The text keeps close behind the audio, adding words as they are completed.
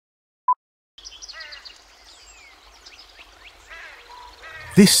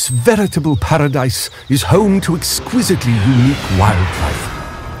This veritable paradise is home to exquisitely unique wildlife,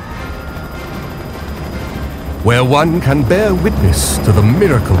 where one can bear witness to the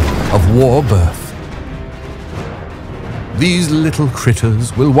miracle of war birth. These little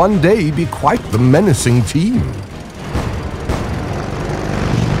critters will one day be quite the menacing team.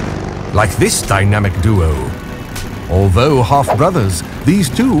 Like this dynamic duo. Although half-brothers, these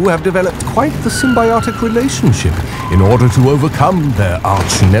two have developed quite the symbiotic relationship in order to overcome their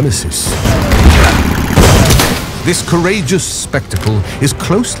arch-nemesis. This courageous spectacle is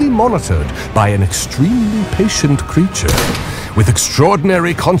closely monitored by an extremely patient creature with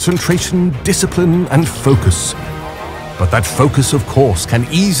extraordinary concentration, discipline, and focus. But that focus, of course, can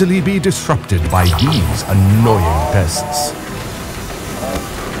easily be disrupted by these annoying pests.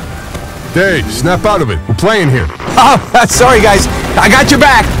 Dave, snap out of it. We're playing here. Oh, sorry guys. I got your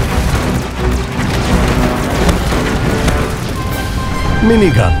back.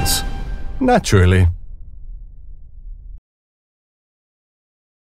 Miniguns, naturally.